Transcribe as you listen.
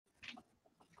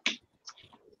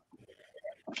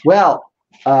Well,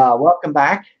 welcome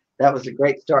back. That was a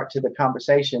great start to the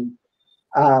conversation.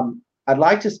 I'd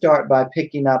like to start by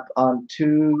picking up on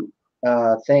two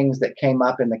things that came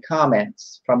up in the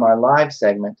comments from our live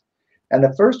segment. And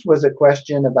the first was a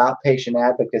question about patient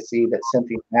advocacy that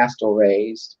Cynthia Mastel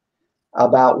raised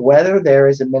about whether there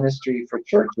is a ministry for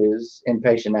churches in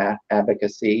patient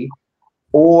advocacy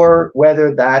or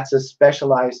whether that's a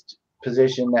specialized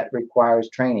position that requires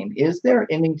training. Is there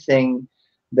anything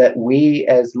that we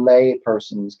as lay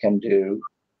persons can do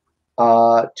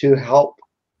to help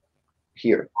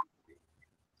here?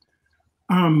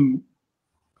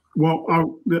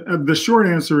 Well, the short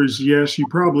answer is yes. You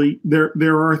probably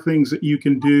there are things that you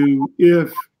can do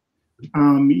if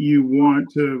you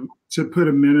want to put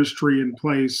a ministry in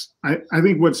place. I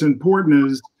think what's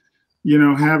important is,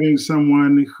 having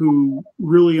someone who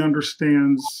really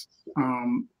understands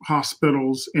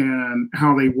hospitals and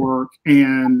how they work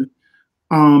and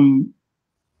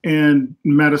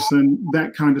medicine,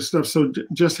 that kind of stuff. So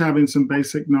just having some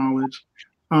basic knowledge,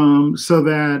 so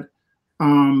that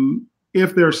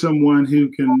if there's someone who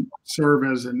can serve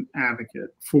as an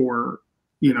advocate for,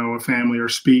 a family or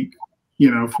speak,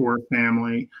 for a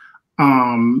family,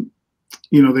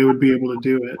 they would be able to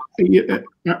do it.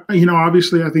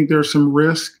 Obviously I think there's some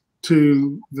risk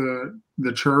to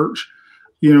the church,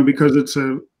 because it's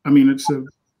a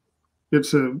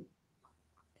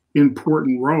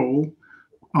important role.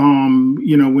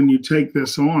 When you take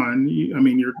this on,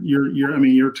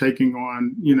 you're taking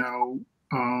on,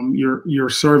 you're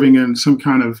serving in some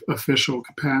kind of official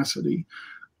capacity.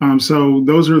 So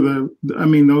those are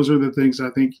the things I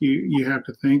think you have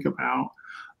to think about.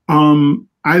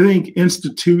 I think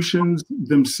institutions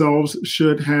themselves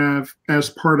should have,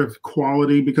 as part of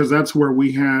quality, because that's where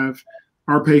we have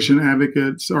our patient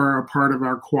advocates are a part of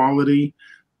our quality,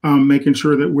 making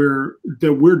sure that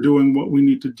we're doing what we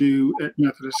need to do at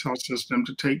Methodist Health System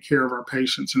to take care of our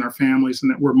patients and our families,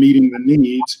 and that we're meeting the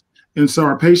needs. And so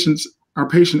our patient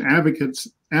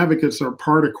advocates are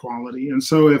part of quality. And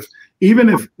so if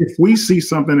we see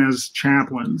something as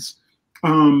chaplains,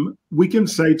 we can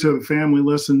say to the family,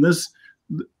 listen, this,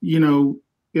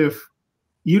 if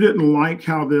you didn't like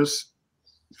how this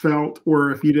felt,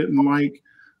 or if you didn't like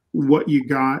what you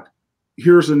got,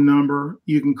 here's a number.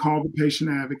 You can call the patient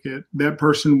advocate. That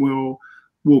person will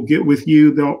get with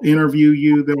you. They'll interview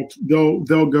you.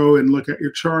 They'll go and look at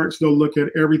your charts. They'll look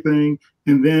at everything,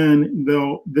 and then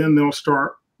they'll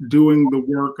start doing the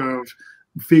work of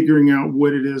figuring out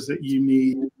what it is that you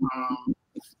need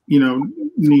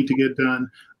to get done.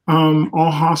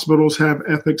 All hospitals have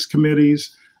ethics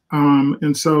committees.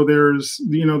 And so there's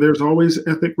always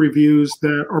ethic reviews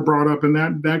that are brought up, and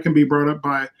that can be brought up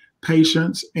by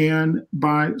patients and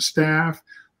by staff.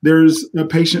 There's a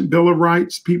patient bill of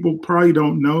rights. People probably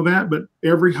don't know that, but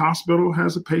every hospital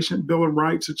has a patient bill of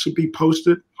rights. It should be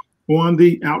posted on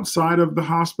the outside of the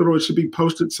hospital. It should be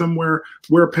posted somewhere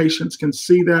where patients can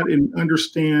see that and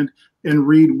understand and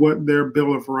read what their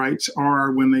bill of rights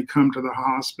are when they come to the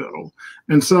hospital.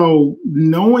 And so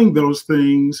knowing those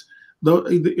things,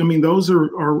 those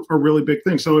are really big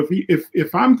things. So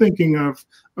if I'm thinking of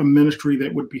a ministry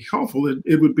that would be helpful,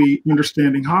 it would be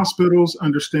understanding hospitals,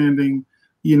 understanding,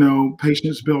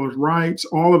 patients' bill of rights,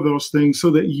 all of those things,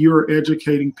 so that you're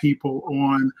educating people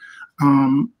on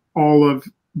all of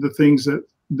the things that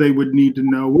they would need to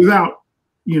know without,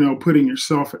 putting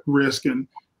yourself at risk and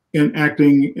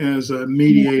acting as a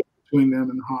mediator between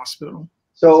them and the hospital.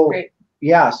 So,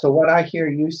 yeah. So what I hear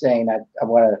you saying,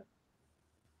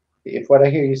 if what I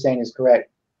hear you saying is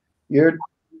correct,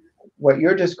 what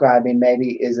you're describing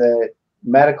maybe is a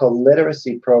medical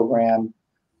literacy program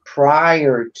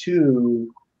prior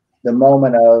to the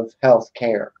moment of health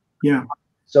care. Yeah.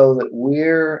 So that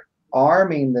we're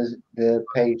arming the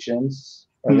patients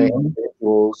or the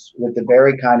individuals with the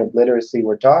very kind of literacy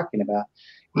we're talking about.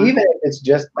 Even if it's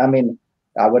just, I wouldn't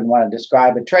want to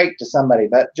describe a trait to somebody,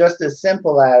 but just as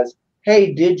simple as,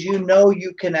 hey, did you know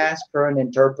you can ask for an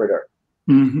interpreter?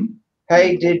 Mm-hmm.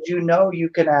 Hey, did you know you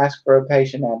can ask for a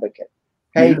patient advocate?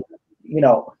 Hey,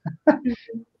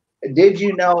 did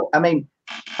you know?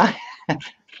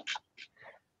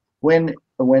 When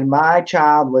my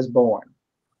child was born,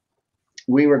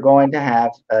 we were going to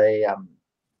have a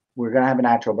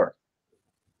natural birth.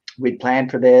 We'd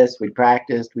planned for this. We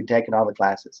practiced. We'd taken all the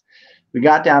classes. We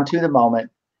got down to the moment,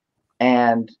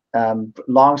 and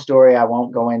long story I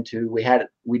won't go into.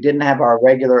 We didn't have our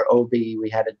regular OB. We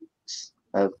had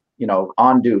a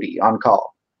on duty, on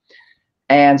call.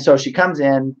 And so she comes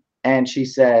in and she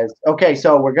says, okay,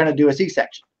 so we're going to do a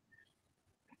C-section.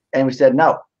 And we said,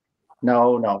 no.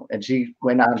 And she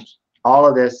went on all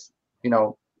of this,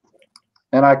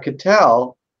 and I could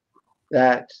tell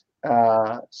that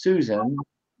Susan,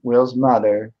 Will's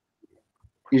mother,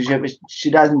 she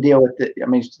doesn't deal with it. I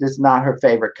mean, this is not her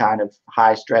favorite kind of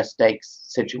high stress stakes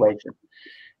situation.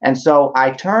 And so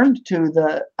I turned to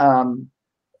the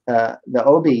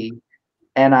OB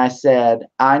and I said,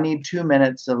 I need 2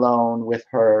 minutes alone with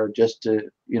her just to,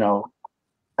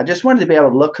 I just wanted to be able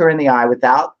to look her in the eye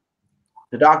without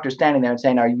the doctor standing there and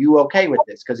saying, are you okay with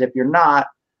this? Because if you're not,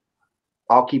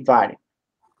 I'll keep fighting.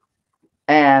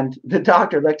 And the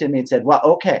doctor looked at me and said, well,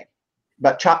 okay,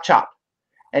 but chop, chop,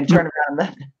 and turned around and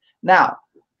left. Now,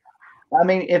 I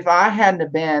mean, if I hadn't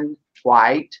have been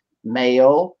white,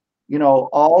 male,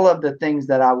 all of the things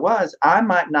that I was, I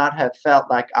might not have felt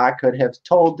like I could have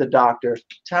told the doctor,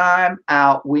 time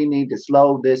out, we need to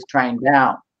slow this train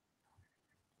down.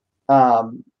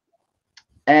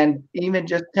 And even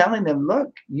just telling them,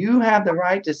 look, you have the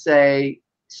right to say,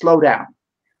 slow down.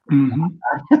 Mm-hmm.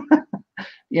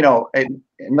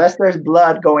 Unless there's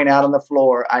blood going out on the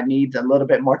floor, I need a little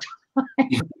bit more time.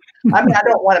 I mean, I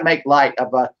don't want to make light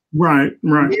of a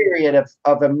myriad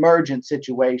of emergent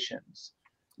situations.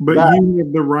 But you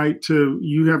have the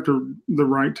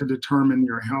right to determine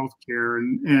your health care,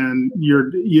 and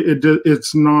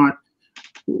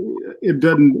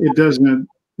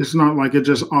it's not like it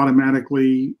just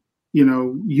automatically,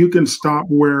 you can stop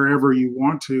wherever you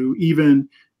want to, even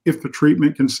if the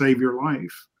treatment can save your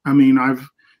life. I mean,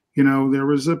 there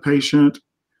was a patient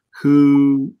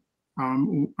who,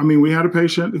 we had a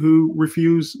patient who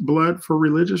refused blood for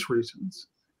religious reasons.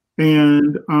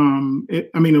 And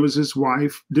it was his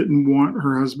wife didn't want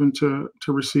her husband to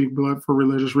receive blood for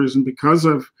religious reasons because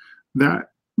of that,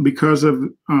 because of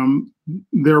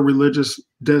their religious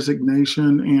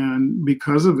designation. And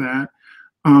because of that,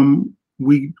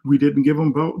 we didn't give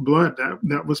him blood.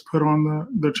 That was put on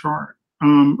the chart.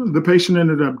 The patient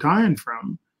ended up dying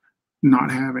from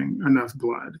not having enough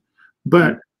blood.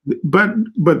 But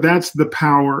that's the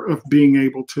power of being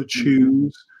able to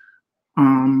choose.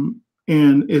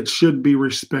 And it should be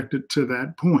respected to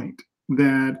that point,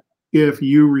 that if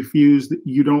you refuse, that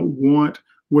you don't want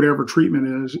whatever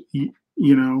treatment is, you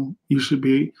should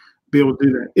be able to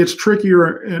do that. It's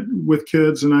trickier with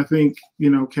kids. And I think,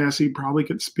 Cassie probably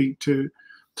could speak to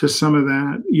some of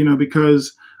that,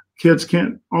 because kids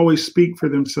can't always speak for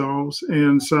themselves.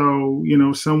 And so,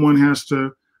 someone has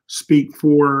to speak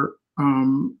for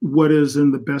what is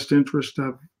in the best interest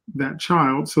of that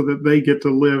child so that they get to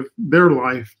live their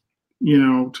life,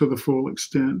 to the full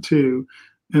extent too.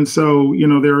 And so,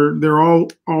 there are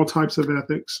all types of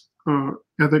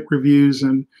ethic reviews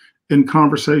and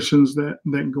conversations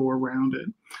that go around it.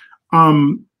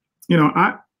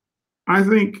 I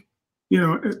think,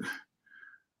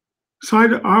 so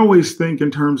I always think in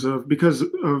terms of, because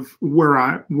of where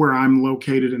I'm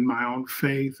located in my own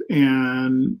faith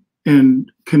and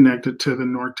connected to the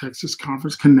North Texas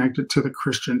Conference, connected to the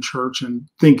Christian church, and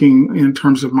thinking in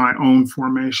terms of my own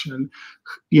formation,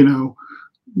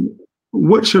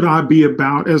 what should I be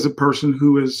about as a person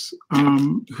who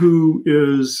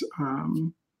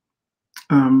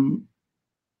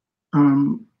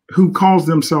calls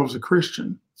themselves a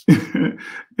Christian?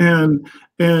 and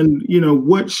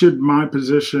what should my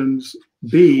positions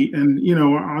be? And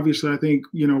obviously I think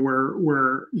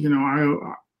where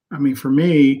for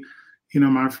me,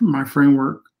 my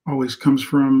framework always comes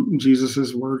from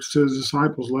Jesus's words to his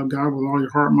disciples: love God with all your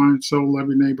heart, mind, soul, love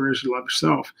your neighbor as you love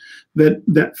yourself.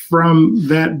 That from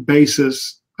that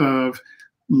basis of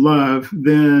love,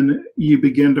 then you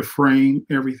begin to frame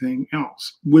everything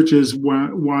else, which is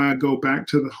why I go back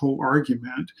to the whole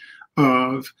argument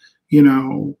of,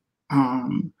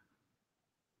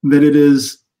 that it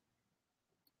is,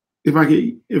 if I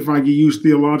could use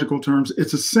theological terms,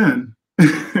 it's a sin.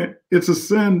 It's a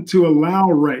sin to allow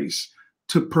race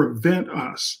to prevent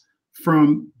us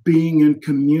from being in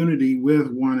community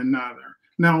with one another.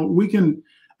 Now we can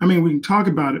talk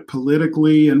about it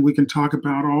politically, and we can talk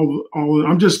about all.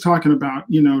 I'm just talking about,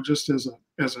 just as a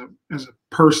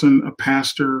person, a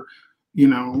pastor,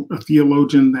 a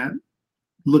theologian that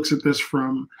looks at this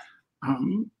from,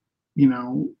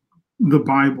 the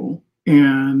Bible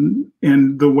and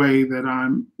the way that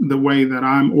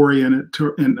I'm oriented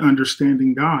to and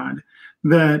understanding God.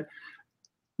 That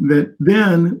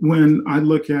then when I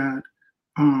look at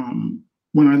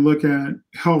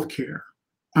healthcare,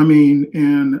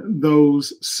 and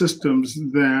those systems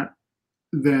that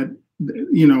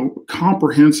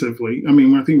comprehensively, I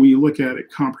think when you look at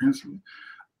it comprehensively,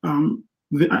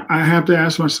 I have to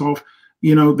ask myself,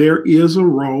 there is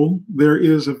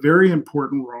a very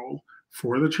important role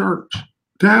for the church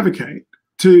to advocate,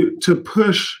 to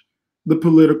push the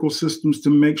political systems to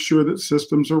make sure that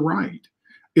systems are right.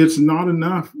 it's not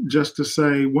enough just to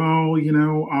say, well,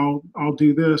 I'll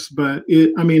do this, but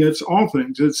it's all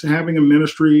things. It's having a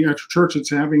ministry at your church. It's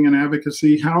having an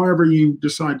advocacy, however you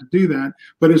decide to do that.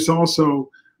 But it's also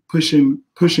pushing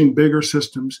bigger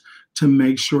systems to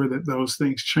make sure that those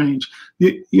things change.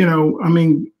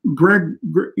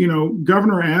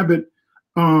 Governor Abbott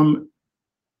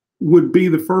would be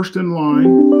the first in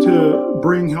line to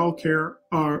bring healthcare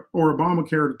or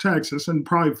Obamacare to Texas and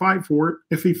probably fight for it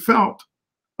if he felt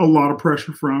a lot of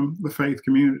pressure from the faith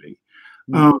community.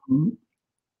 And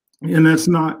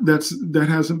that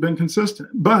hasn't been consistent.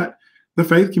 But the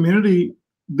faith community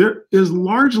is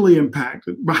largely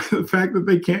impacted by the fact that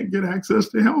they can't get access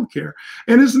to healthcare.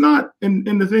 And it's not, and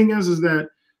the thing is that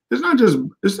it's not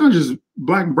just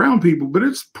black and brown people, but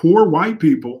it's poor white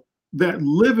people that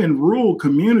live in rural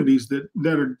communities that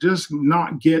are just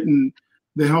not getting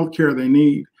the healthcare they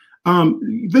need.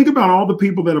 Think about all the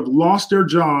people that have lost their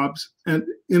jobs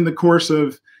in the course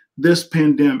of this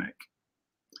pandemic.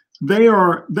 They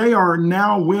are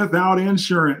now without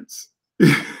insurance.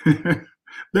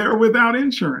 They're without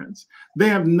insurance. They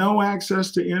have no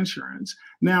access to insurance.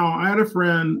 Now, I had a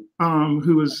friend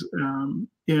who was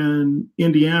in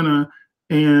Indiana,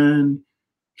 and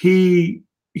he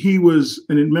was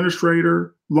an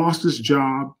administrator, lost his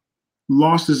job,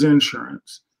 lost his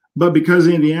insurance. But because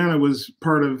Indiana was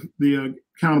part of the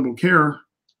accountable care,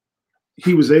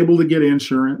 he was able to get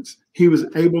insurance. He was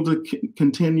able to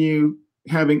continue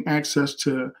having access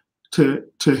to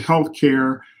health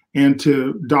care and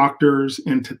to doctors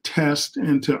and to tests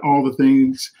and to all the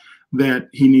things that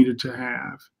he needed to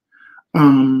have.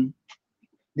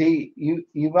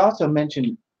 You've also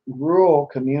mentioned rural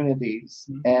communities,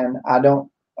 and I don't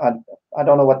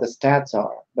know what the stats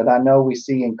are, but I know we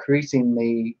see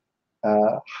increasingly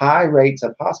high rates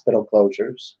of hospital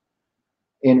closures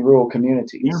in rural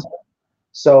communities. Yeah.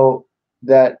 So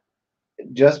that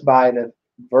just by the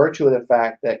virtue of the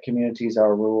fact that communities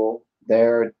are rural,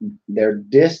 their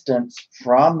distance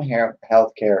from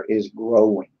healthcare is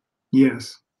growing.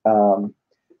 Yes.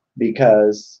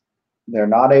 Because they're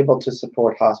not able to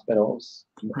support hospitals,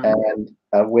 right.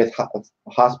 And with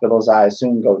hospitals, I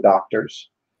assume go doctors.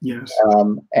 Yes.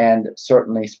 And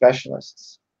certainly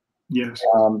specialists. Yes.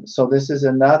 So this is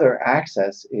another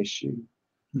access issue.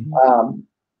 Mm-hmm.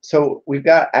 So we've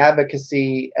got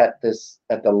advocacy at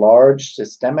the large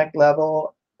systemic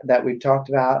level that we've talked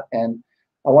about, and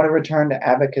I want to return to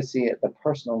advocacy at the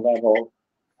personal level.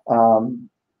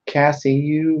 Cassie,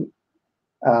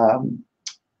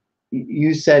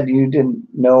 you said you didn't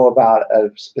know about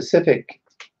a specific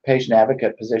patient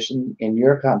advocate position in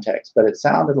your context, but it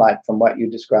sounded like from what you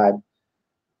described,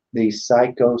 the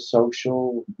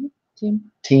psychosocial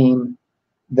team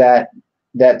that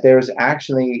there's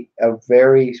actually a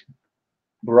very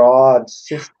broad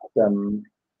system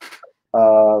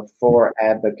for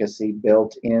advocacy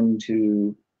built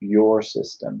into your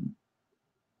system.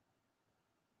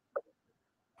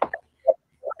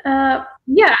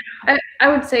 Yeah, I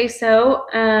would say so.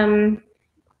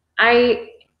 I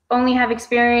only have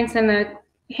experience in a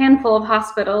handful of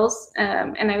hospitals,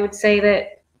 and I would say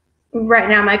that right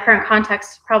now my current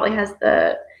context probably has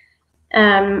the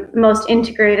most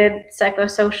integrated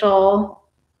psychosocial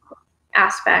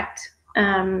aspect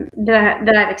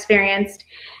that I've experienced.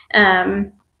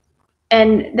 And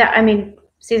that, I mean,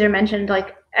 Caesar mentioned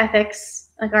like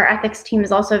ethics, like our ethics team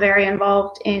is also very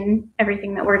involved in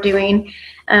everything that we're doing.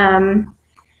 And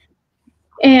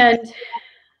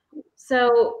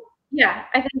so, yeah,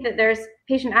 I think that there's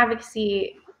patient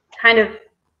advocacy kind of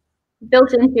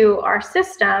built into our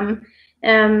system,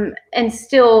 and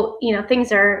still, you know,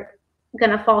 things are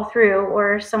going to fall through,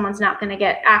 or someone's not going to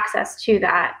get access to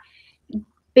that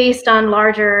based on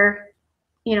larger,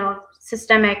 you know,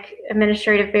 systemic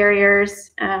administrative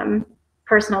barriers,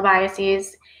 personal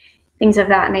biases, things of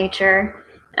that nature.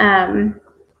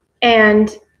 And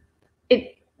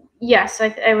yes,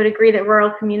 I would agree that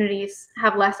rural communities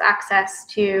have less access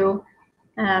to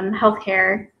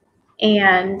healthcare,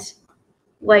 and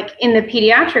like in the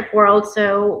pediatric world,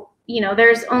 so, you know,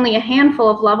 there's only a handful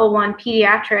of level 1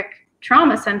 pediatric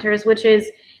trauma centers, which is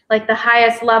like the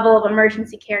highest level of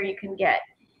emergency care you can get.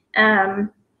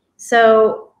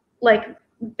 So like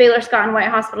Baylor Scott and White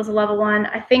Hospital is a level 1.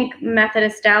 I think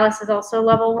Methodist Dallas is also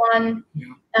level 1.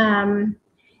 Yeah.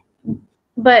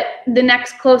 But the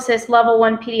next closest level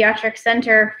 1 pediatric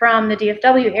center from the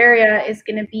DFW area is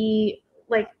going to be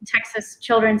like Texas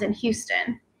Children's in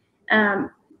Houston.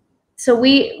 So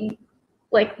we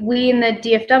in the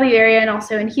DFW area and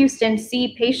also in Houston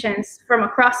see patients from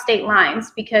across state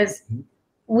lines because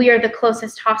we are the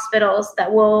closest hospitals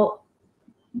that will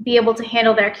be able to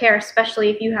handle their care, especially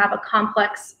if you have a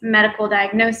complex medical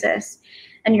diagnosis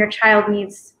and your child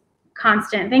needs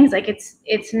constant things. Like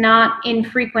it's not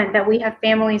infrequent that we have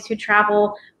families who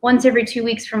travel once every 2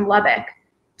 weeks from Lubbock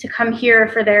to come here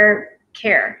for their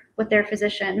care with their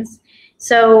physicians.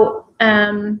 So,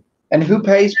 and who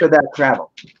pays for that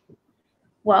travel?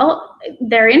 Well,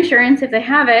 their insurance, if they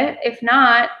have it. If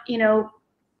not, you know,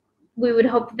 we would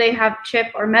hope that they have CHIP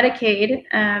or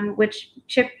Medicaid, which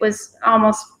CHIP was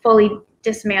almost fully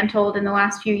dismantled in the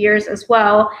last few years as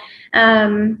well.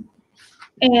 And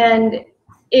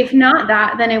if not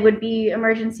that, then it would be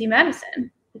emergency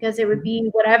medicine, because it would be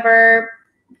whatever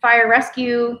fire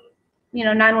rescue, you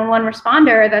know, 911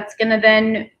 responder that's going to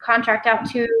then contract out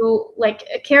to like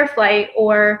a care flight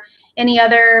or any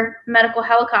other medical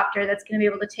helicopter that's going to be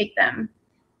able to take them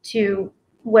to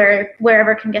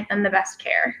wherever can get them the best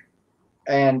care.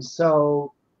 And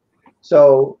so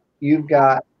you've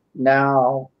got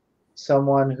now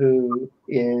someone who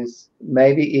is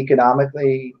maybe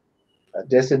economically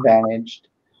disadvantaged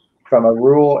from a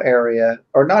rural area,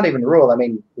 or not even rural. I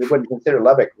mean, we wouldn't consider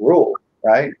Lubbock rural,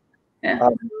 right? Yeah.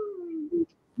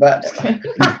 But for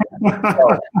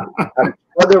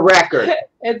the record,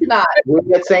 it's not.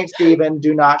 We at St. Stephen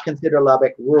do not consider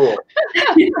Lubbock rural.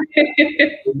 We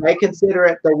may consider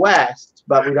it the West,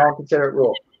 but we don't consider it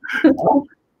rural.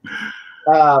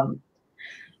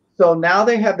 So now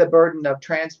they have the burden of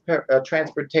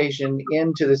transportation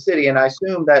into the city, and I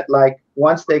assume that like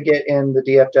once they get in the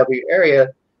DFW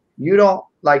area, you don't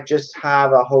like just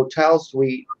have a hotel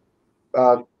suite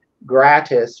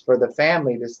gratis for the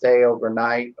family to stay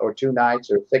overnight or 2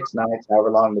 nights or 6 nights, however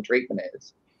long the treatment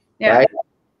is. Yeah. Right?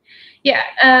 Yeah.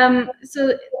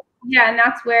 So yeah, and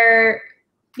that's where,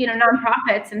 you know,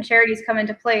 nonprofits and charities come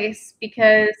into place,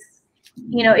 because,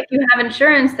 you know, if you have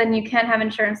insurance, then you can have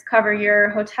insurance cover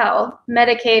your hotel.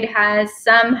 Medicaid has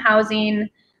some housing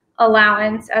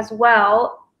allowance as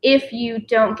well if you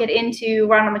don't get into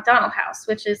Ronald McDonald House,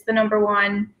 which is the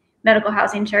 #1 medical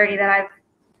housing charity that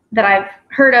I've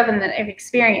heard of and that I've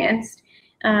experienced.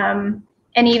 And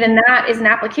even that is an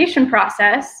application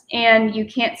process, and you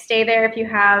can't stay there if you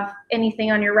have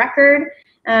anything on your record.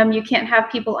 You can't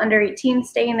have people under 18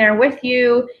 staying there with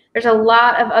you. There's a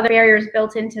lot of other barriers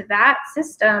built into that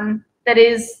system that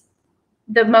is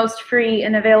the most free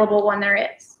and available one there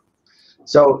is.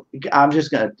 So I'm just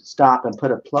going to stop and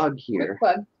put a plug here.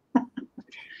 Plug.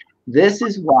 This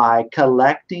is why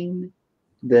collecting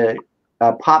the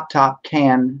Pop Top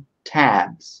can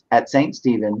tabs at St.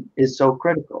 Stephen is so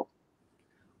critical.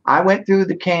 I went through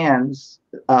the cans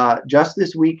just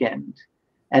this weekend,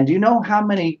 and do you know how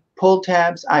many pull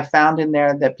tabs I found in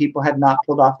there that people had not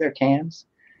pulled off their cans?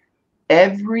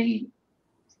 Every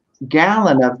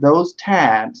gallon of those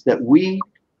tabs that we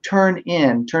turn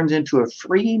in turns into a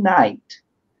free night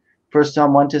for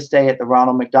someone to stay at the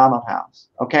Ronald McDonald House,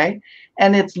 okay?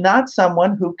 And it's not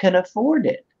someone who can afford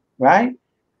it, right?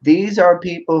 These are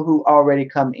people who already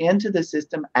come into the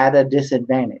system at a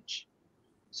disadvantage.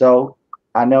 So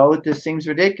I know this seems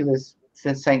ridiculous,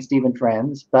 St. Stephen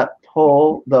friends, but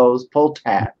pull those pull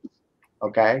tabs,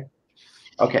 okay?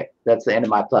 Okay, that's the end of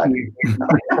my plug.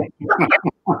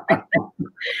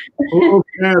 Oh,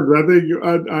 I think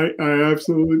I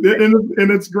absolutely,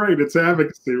 and it's great. It's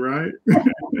advocacy, right?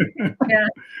 Yeah.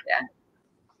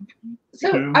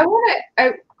 So Yeah. I want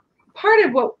to, part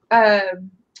of what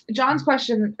John's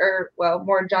question, or well,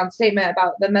 more John's statement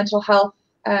about the mental health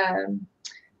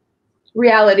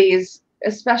realities,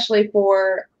 especially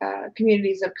for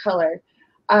communities of color,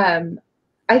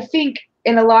 I think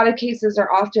in a lot of cases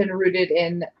are often rooted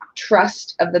in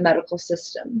trust of the medical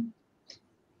system.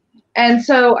 And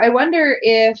so I wonder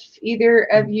if either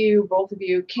of you, both of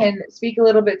you, can speak a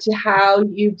little bit to how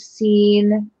you've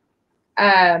seen,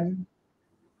 either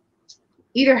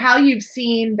how you've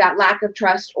seen that lack of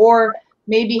trust, or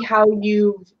maybe how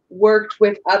you've worked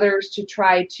with others to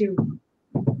try to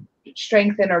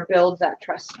strengthen or build that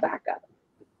trust back up.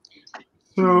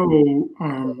 So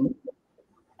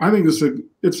I think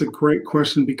it's a great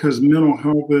question, because mental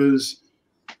health is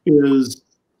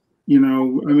you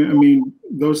know, I mean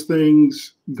those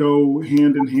things go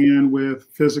hand in hand with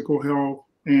physical health,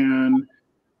 and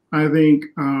I think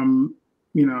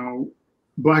you know,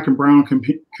 Black and Brown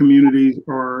communities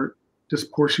are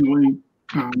disproportionately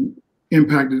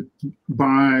impacted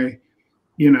by,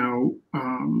 you know,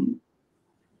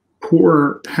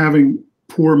 having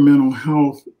poor mental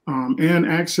health and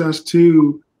access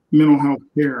to mental health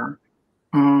care.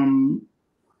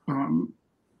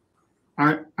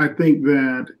 I think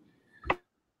that,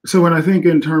 so when I think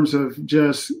in terms of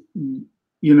just,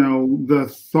 you know, the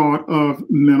thought of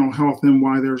mental health and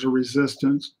why there's a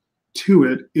resistance, to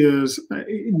it is,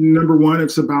 number one,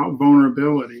 it's about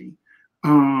vulnerability.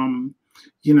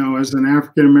 As an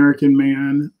African American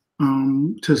man,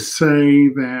 to say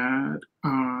that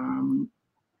I'm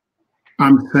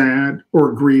sad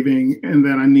or grieving and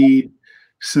that I need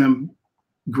some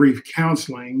grief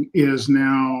counseling is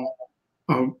now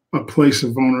a place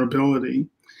of vulnerability.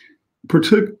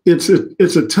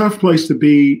 It's a tough place to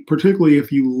be, particularly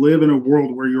if you live in a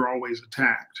world where you're always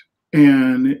attacked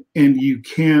and you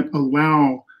can't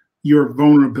allow your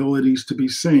vulnerabilities to be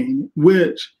seen,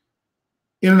 which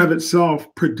in and of itself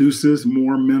produces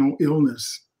more mental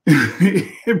illness.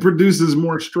 It produces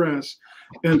more stress.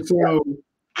 And so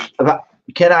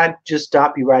can I just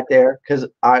stop you right there? Because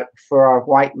for our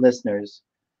white listeners,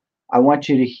 I want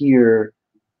you to hear,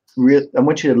 I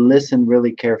want you to listen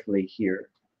really carefully here.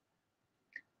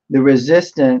 The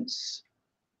resistance,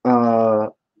 I'm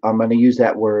going to use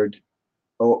that word,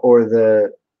 or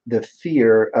the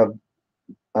fear of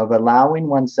allowing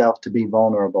oneself to be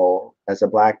vulnerable as a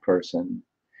Black person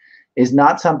is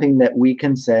not something that we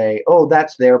can say, oh,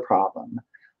 that's their problem.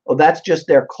 Oh, that's just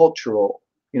their cultural,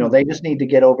 they just need to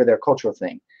get over their cultural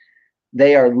thing.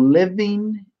 They are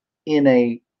living in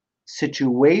a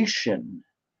situation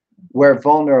where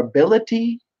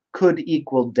vulnerability could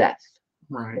equal death.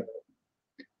 Right.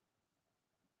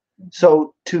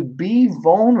 So to be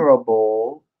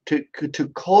vulnerable, to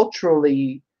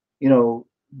culturally, to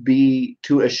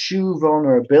eschew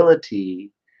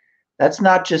vulnerability, that's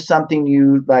not just something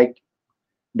you like.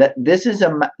 That this is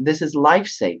life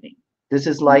saving. This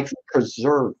is life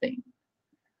preserving.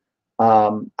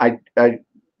 Sorry.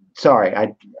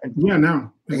 Yeah,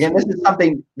 no. Again,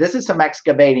 this is some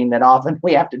excavating that often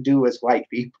we have to do as white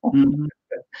people. Mm-hmm.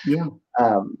 Yeah.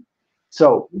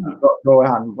 So go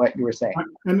on what you were saying.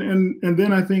 And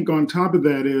then I think on top of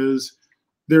that is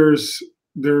there's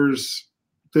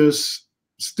this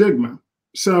stigma.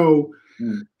 So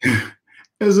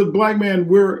as a Black man,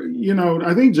 we're,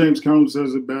 I think James Cone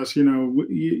says it best, when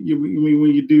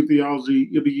you do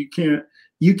theology,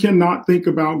 you cannot think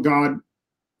about God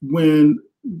when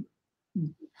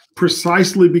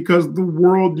precisely because the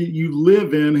world you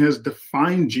live in has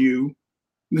defined you,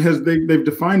 they've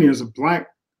defined you as a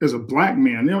black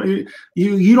man.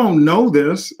 You don't know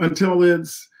this until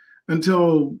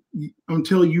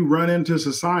you run into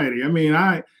society. I mean,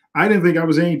 I didn't think I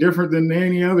was any different than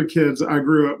any other kids I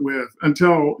grew up with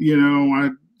until, I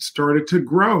started to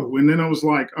grow. And then I was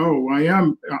like, oh,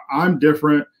 I'm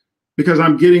different because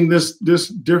I'm getting this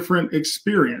different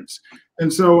experience.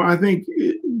 And so I think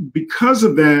because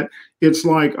of that, it's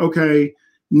like, okay,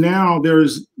 now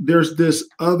there's this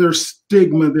other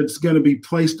stigma that's going to be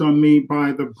placed on me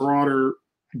by the broader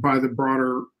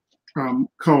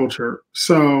culture.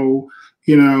 So,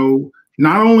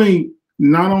 not only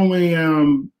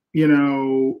I'm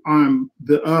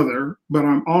the other, but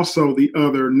I'm also the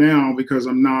other now because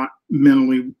I'm not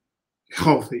mentally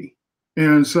healthy.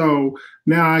 And so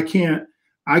now I can't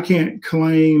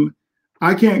claim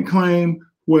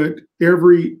what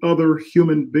every other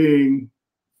human being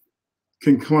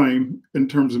can claim in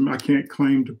terms of, I can't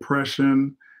claim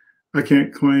depression. I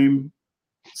can't claim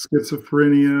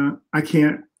schizophrenia. I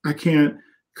can't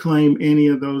claim any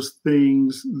of those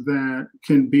things that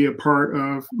can be a part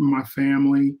of my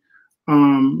family,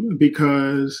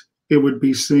 because it would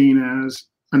be seen as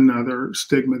another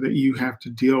stigma that you have to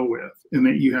deal with and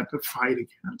that you have to fight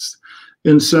against.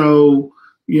 And so,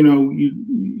 when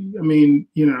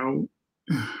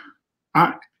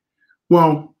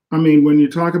you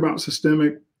talk about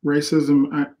systemic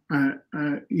racism, I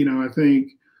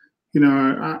think,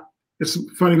 it's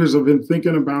funny because I've been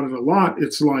thinking about it a lot.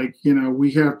 It's like,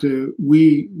 we have to,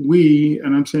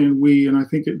 and I'm saying we, and I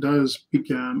think it does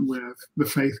begin with the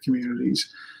faith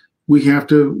communities. We have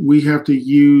to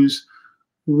use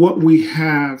what we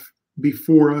have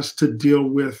before us to deal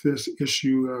with this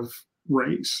issue of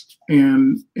race.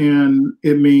 And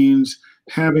it means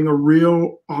having a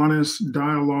real honest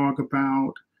dialogue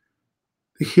about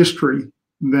the history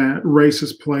that race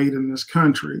has played in this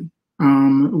country.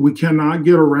 We cannot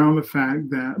get around the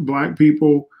fact that Black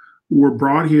people were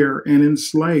brought here and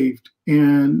enslaved,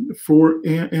 and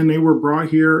they were brought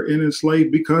here and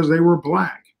enslaved because they were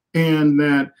Black, and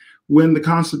that when the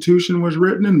Constitution was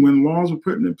written and when laws were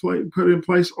put in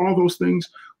place, all those things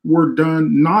were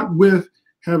done not with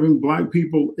having Black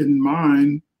people in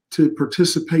mind to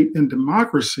participate in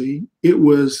democracy. It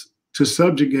was to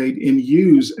subjugate and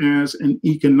use as an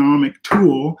economic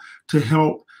tool to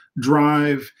help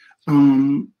drive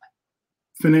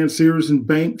financiers and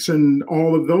banks and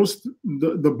all of those,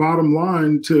 the bottom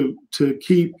line to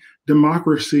keep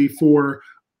democracy for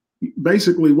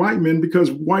basically white men,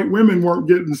 because white women weren't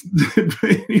getting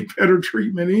any better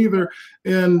treatment either.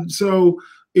 And so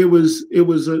it was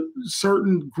a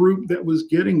certain group that was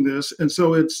getting this. And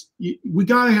so we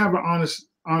got to have an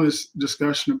honest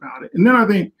discussion about it. And then I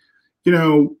think,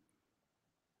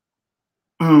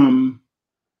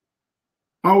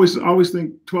 I always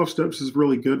think 12 steps is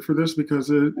really good for this, because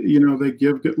they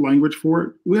give good language for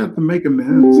it. We have to make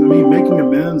amends. I mean, making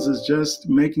amends is just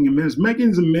making amends.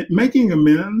 Making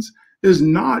amends is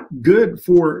not good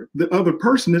for the other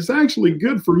person. It's actually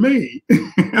good for me.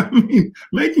 I mean,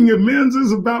 making amends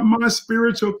is about my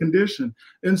spiritual condition.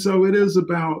 And so it is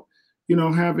about,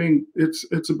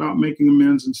 it's about making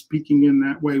amends and speaking in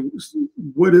that way.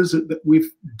 What is it that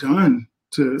we've done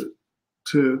to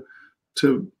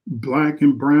Black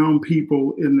and brown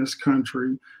people in this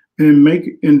country,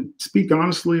 and speak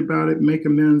honestly about it, make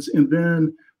amends, and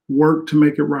then work to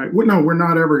make it right? No, we're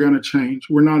not ever going to change.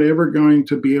 We're not ever going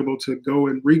to be able to go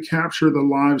and recapture the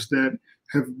lives that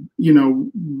have,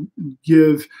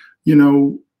 give,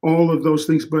 all of those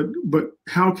things. But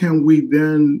how can we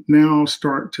then now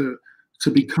start to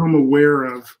become aware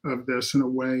of this in a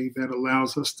way that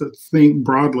allows us to think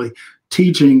broadly,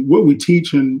 teaching what we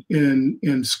teach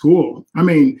in school? I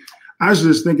mean, I was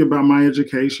just thinking about my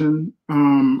education.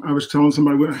 I was telling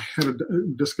somebody, I had a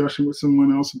discussion with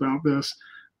someone else about this.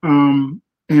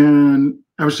 And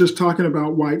I was just talking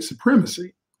about white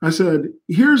supremacy. I said,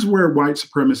 here's where white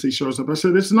supremacy shows up. I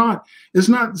said, it's not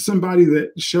somebody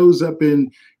that shows up in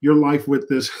your life with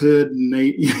this hood and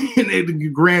the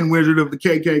grand wizard of the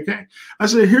KKK. I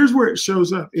said, here's where it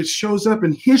shows up. It shows up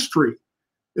in history.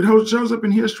 It shows up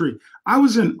in history. I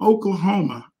was in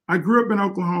Oklahoma. I grew up in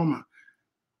Oklahoma.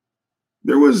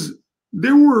 There were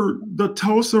the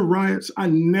Tulsa riots. I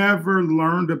never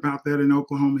learned about that in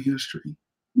Oklahoma history.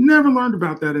 Never learned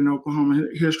about that in Oklahoma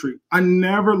history. I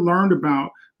never learned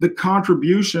about the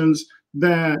contributions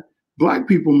that Black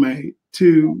people made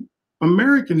to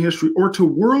American history or to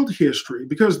world history,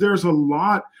 because there's a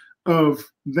lot of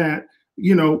that,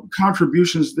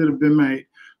 contributions that have been made.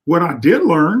 What I did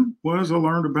learn was I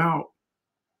learned about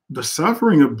the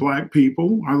suffering of Black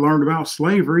people. I learned about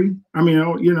slavery. I mean,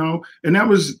 and that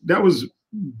was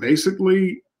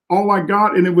basically all I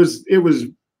got. And it was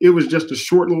just a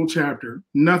short little chapter.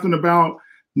 Nothing about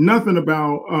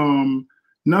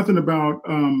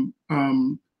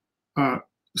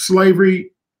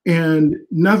slavery, and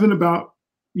nothing about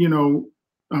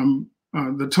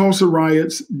the Tulsa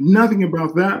riots. Nothing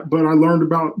about that. But I learned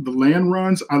about the land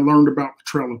runs. I learned about the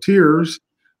Trail of Tears.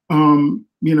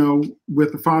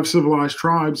 With the 5 civilized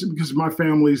tribes, because my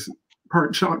family's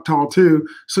part Choctaw too.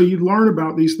 So you learn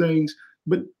about these things,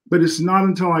 but it's not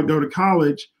until I go to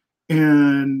college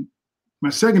and my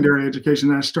secondary education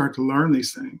that I start to learn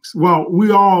these things. Well,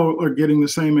 we all are getting the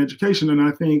same education. And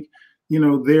I think,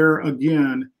 there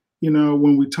again,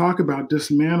 when we talk about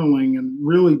dismantling and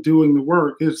really doing the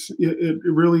work, it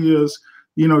really is,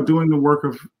 doing the work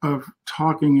of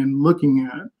talking and looking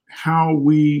at how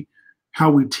we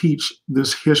teach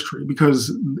this history,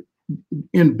 because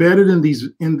embedded in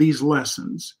these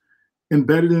lessons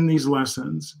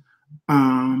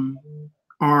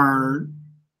are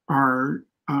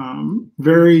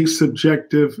very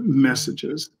subjective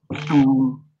messages.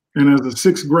 And as a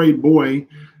 6th grade boy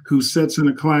who sits in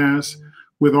a class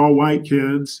with all white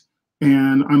kids,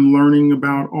 and I'm learning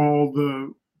about all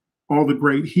the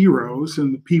great heroes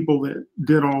and the people that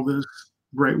did all this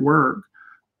great work,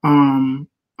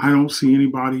 I don't see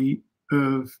anybody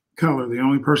of color. The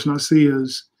only person I see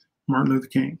is Martin Luther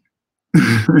King.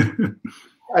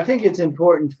 I think it's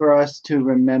important for us to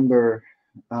remember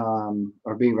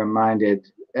or be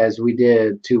reminded, as we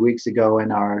did 2 weeks ago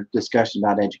in our discussion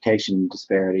about education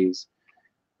disparities.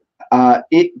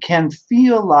 It can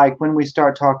feel like when we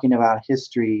start talking about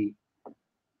history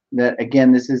that,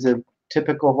 again, this is a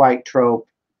typical white trope.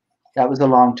 That was a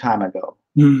long time ago,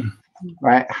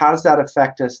 right? How does that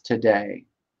affect us today?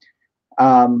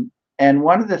 And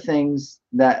one of the things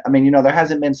that, there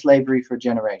hasn't been slavery for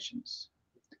generations.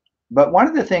 But one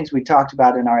of the things we talked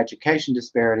about in our education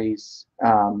disparities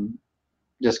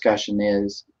discussion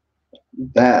is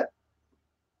that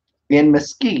in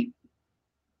Mesquite,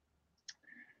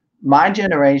 my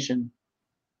generation,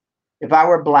 if I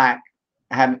were Black,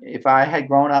 if I had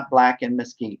grown up Black in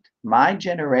Mesquite, my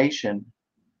generation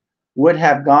would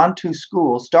have gone to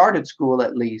school, started school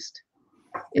at least,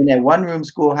 in a one-room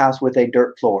schoolhouse with a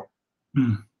dirt floor.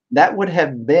 That would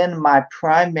have been my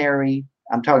primary,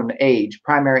 I'm talking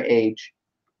primary age,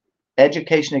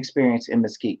 education experience in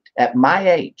Mesquite at my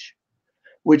age,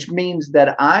 which means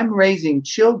that I'm raising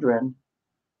children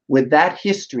with that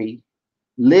history,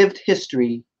 lived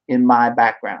history in my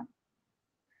background.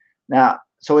 Now,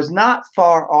 so it's not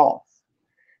far off.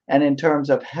 And in terms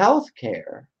of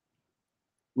healthcare,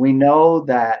 we know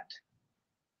that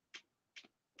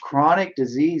chronic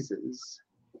diseases,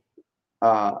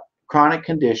 chronic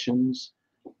conditions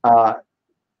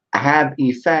have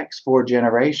effects for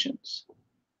generations,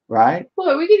 right?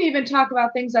 Well, we can even talk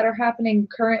about things that are happening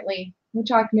currently. We're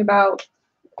talking about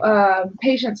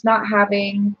patients not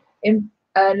having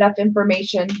enough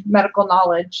information, medical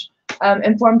knowledge,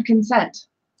 informed consent.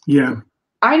 Yeah.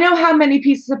 I know how many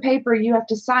pieces of paper you have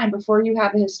to sign before you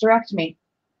have a hysterectomy.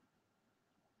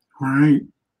 Right.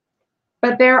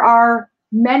 But there are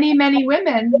many, many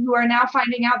women who are now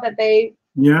finding out that they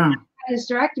had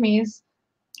hysterectomies.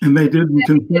 And they didn't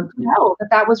know that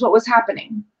that was what was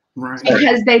happening. Right.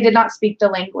 Because they did not speak the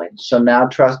language. So now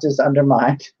trust is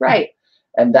undermined. Right.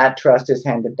 And that trust is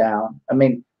handed down. I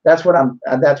mean, that's what I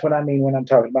mean when I'm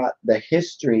talking about the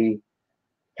history.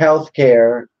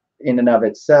 Healthcare in and of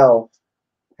itself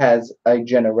has a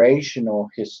generational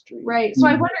history. Right. So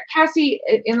I wonder, Cassie,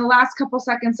 in the last couple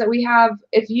seconds that we have,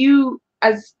 if you,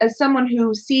 as someone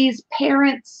who sees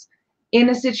parents in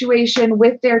a situation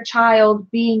with their child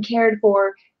being cared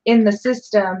for in the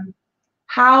system,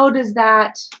 how does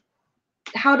that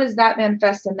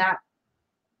manifest in that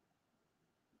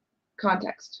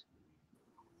context?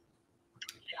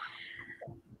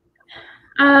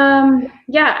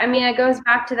 Yeah, I mean, it goes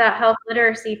back to that health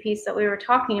literacy piece that we were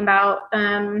talking about.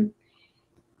 And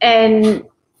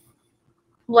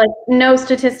like, no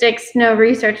statistics, no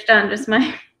research done, just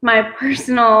my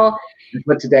personal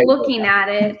looking at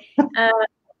it.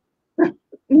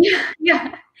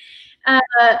 Yeah.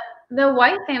 The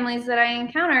white families that I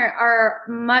encounter are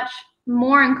much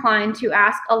more inclined to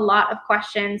ask a lot of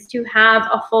questions, to have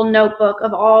a full notebook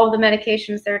of all the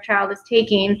medications their child is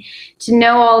taking, to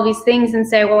know all these things and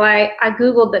say, well, I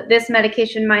Googled that this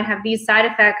medication might have these side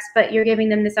effects, but you're giving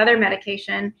them this other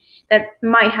medication that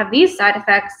might have these side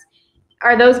effects.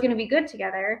 Are those going to be good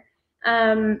together?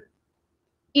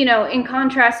 You know, in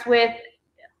contrast with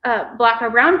Black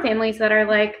or brown families that are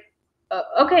like,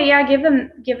 okay, yeah, give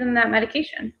them that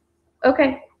medication.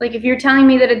 Okay, like if you're telling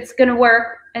me that it's going to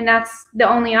work and that's the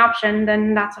only option,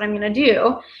 then that's what I'm going to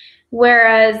do.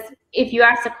 Whereas if you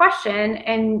ask a question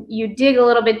and you dig a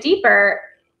little bit deeper,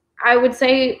 I would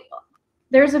say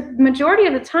there's a majority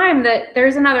of the time that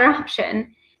there's another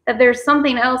option, that there's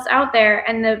something else out there.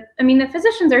 And the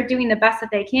physicians are doing the best that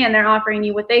they can. They're offering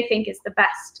you what they think is the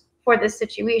best for this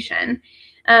situation.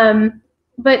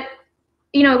 But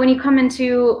you know, when you come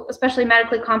into especially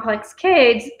medically complex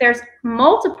kids, there's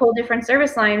multiple different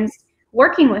service lines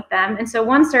working with them. And so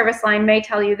one service line may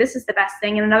tell you this is the best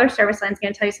thing, and another service line is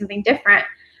going to tell you something different.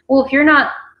 Well, if you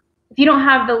don't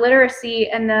have the literacy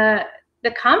and the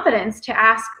confidence to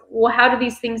ask, well, how do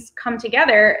these things come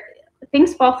together?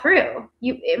 Things fall through.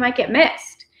 It might get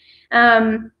missed.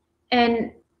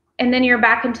 And then you're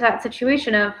back into that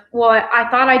situation of, well, I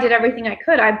thought I did everything I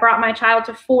could. I brought my child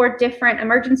to 4 different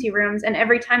emergency rooms, and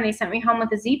every time they sent me home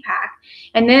with a Z-Pack.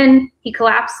 And then he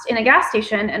collapsed in a gas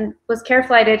station and was care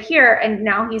flighted here, and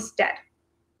now he's dead.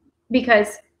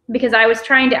 Because I was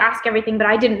trying to ask everything, but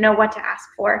I didn't know what to ask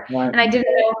for. Right. And I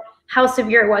didn't know how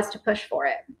severe it was to push for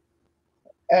it.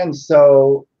 And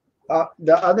so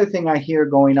the other thing I hear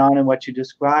going on in what you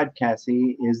described,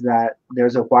 Cassie, is that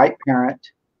there's a white parent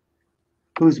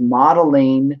who's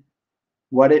modeling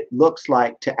what it looks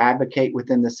like to advocate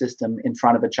within the system in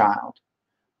front of a child,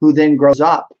 who then grows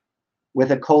up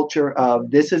with a culture of,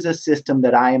 this is a system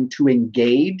that I am to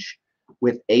engage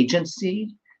with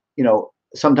agency, you know,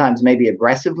 sometimes maybe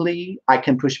aggressively, I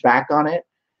can push back on it.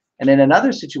 And in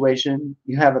another situation,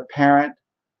 you have a parent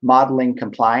modeling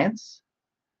compliance,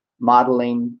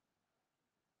 modeling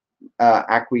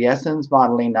acquiescence,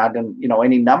 modeling,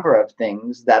 any number of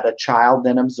things that a child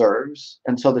then observes.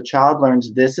 And so the child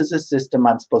learns, this is a system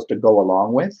I'm supposed to go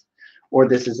along with, or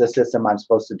this is a system I'm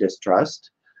supposed to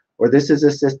distrust, or this is a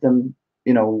system,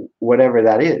 whatever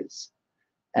that is.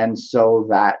 And so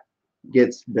that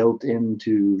gets built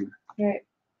into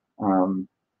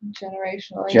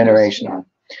generational.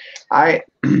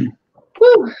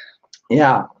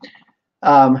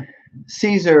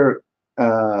 Caesar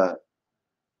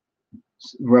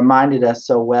reminded us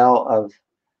so well of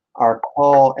our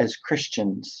call as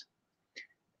Christians.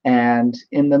 And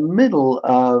in the middle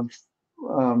of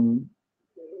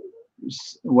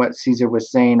what Caesar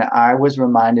was saying, I was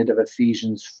reminded of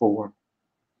Ephesians 4.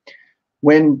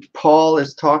 When Paul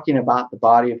is talking about the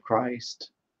body of Christ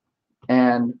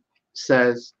and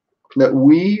says that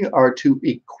we are to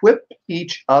equip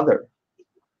each other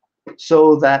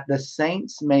so that the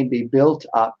saints may be built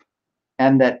up,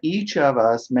 and that each of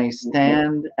us may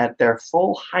stand at their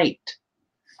full height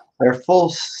their full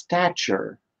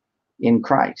stature in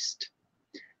Christ.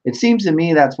 It seems to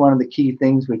me that's one of the key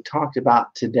things we've talked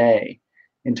about today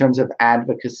in terms of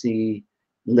advocacy,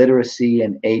 literacy,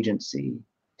 and agency.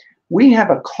 We have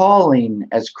a calling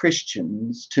as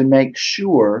Christians to make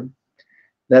sure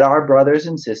that our brothers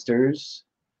and sisters,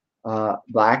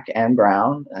 black and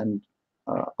brown and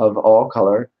of all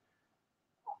color,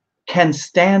 can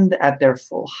stand at their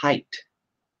full height,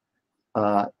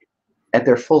 at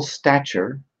their full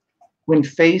stature, when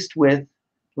faced with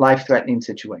life-threatening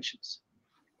situations,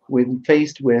 when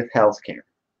faced with healthcare.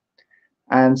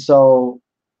 And so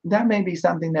that may be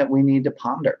something that we need to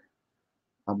ponder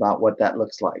about what that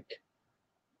looks like.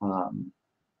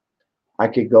 I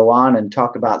could go on and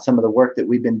talk about some of the work that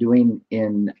we've been doing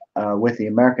in with the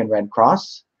American Red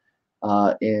Cross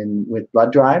with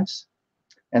blood drives,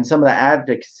 and some of the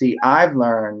advocacy I've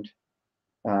learned.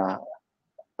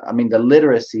 I mean, the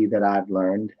literacy that I've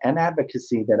learned and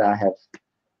advocacy that I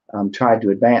have tried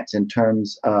to advance in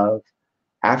terms of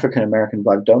African American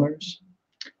blood donors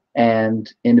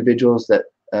and individuals that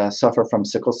suffer from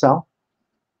sickle cell.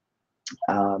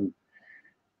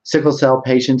 Sickle cell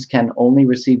patients can only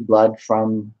receive blood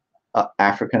from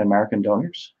African American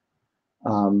donors.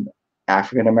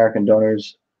 African American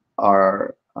donors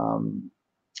are,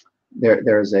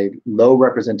 there's a low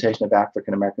representation of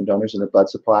African American donors in the blood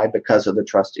supply because of the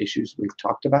trust issues we've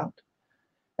talked about.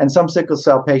 And some sickle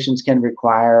cell patients can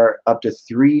require up to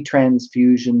 3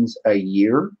 transfusions a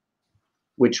year,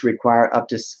 which require up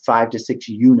to 5 to 6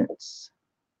 units.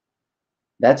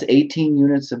 That's 18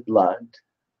 units of blood.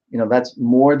 You know, that's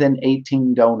more than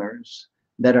 18 donors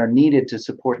that are needed to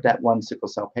support that one sickle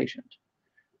cell patient.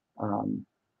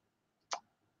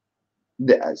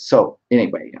 So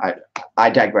anyway, I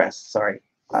digress, sorry.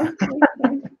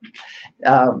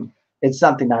 It's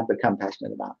something I've become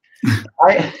passionate about.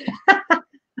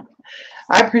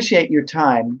 I appreciate your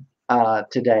time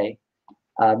today.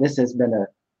 This has been an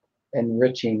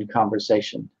enriching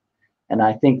conversation, and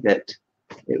I think that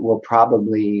it will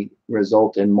probably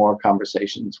result in more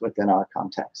conversations within our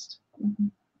context.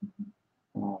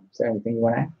 Is there anything you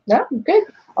want to add? No, I'm good.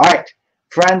 All right,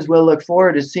 friends, we'll look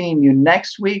forward to seeing you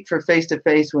next week for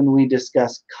Face-to-Face when we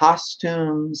discuss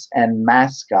costumes and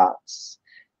mascots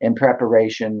in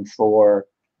preparation for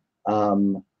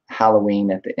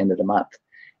Halloween at the end of the month.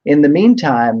 In the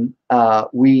meantime,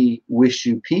 we wish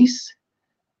you peace,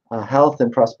 health,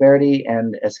 and prosperity,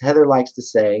 and as Heather likes to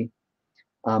say,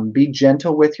 be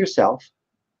gentle with yourself,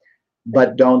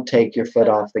 but don't take your foot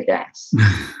off the gas.